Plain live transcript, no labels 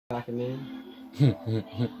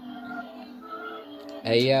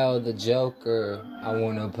Hey yo, the Joker, I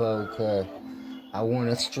wanna poke her. I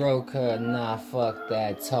wanna stroke her, nah fuck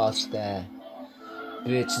that, toss that.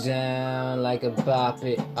 Bitch down like a bop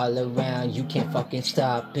it, all around, you can't fucking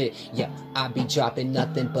stop it. Yeah, I be dropping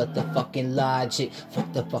nothing but the fucking logic.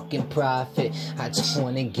 Fuck the fucking profit, I just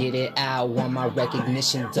wanna get it out, want my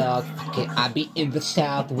recognition, dog. Fuck it, I be in the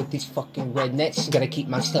south with these fucking rednecks. Gotta keep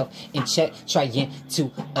my stuff in check, trying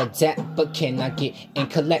to adapt, but can I get and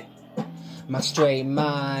collect? My straight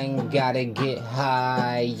mind gotta get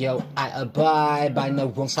high, yo. I abide by no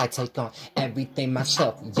rules, I take on everything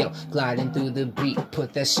myself, yo. Gliding through the beat,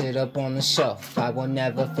 put that shit up on the shelf. I will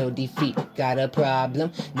never feel defeat. Got a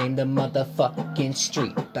problem? Name the motherfucking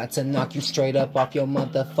street. About to knock you straight up off your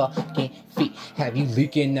motherfucking feet. Have you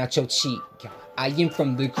leaking out your cheek? I am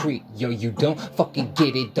from the creek, yo, you don't fucking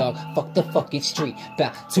get it, dog. Fuck the fucking street,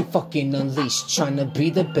 back to fucking unleash. Tryna be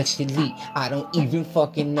the best elite. I don't even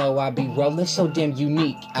fucking know, I be rolling so damn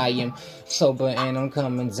unique. I am sober and I'm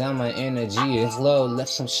coming down, my energy is low. Let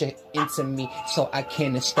some shit into me so I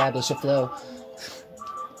can establish a flow.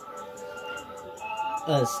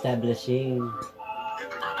 Establishing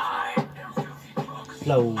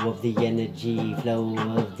flow of the energy, flow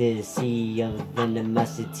of this sea of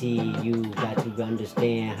venomosity. You got to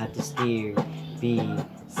understand how to steer. Be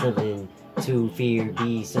something to fear,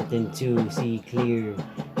 be something to see clear.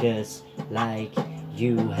 Just like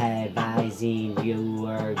you advising, you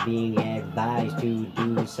are being advised to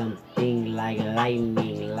do something like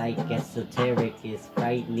lightning, like esoteric is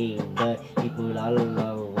frightening, but people all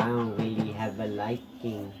around really have a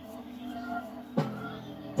liking.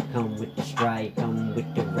 Come with the strike, come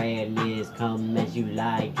with the radness, come as you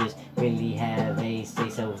like, just really have a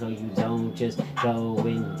say-so, so you don't just go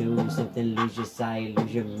and do something, lose your sight,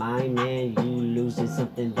 lose your mind, man. You losing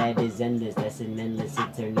something that is endless, that's an endless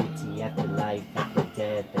eternity, after life, after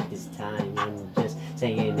death, at this time. I'm just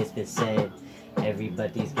saying it's been said.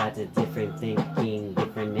 Everybody's got a different thinking,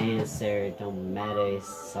 different answer. Don't matter,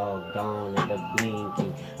 it's all gone like a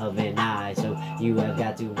blinking of an eye. So you have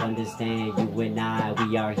got to understand, you and I,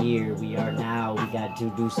 we are here, we are now. We got to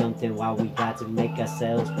do something while we got to make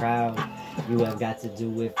ourselves proud. You have got to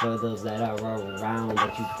do it for those that are around,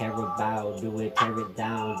 that you care about. Do it, tear it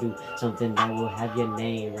down, do something that will have your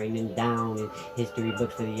name raining down in history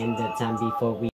books for the end of time before we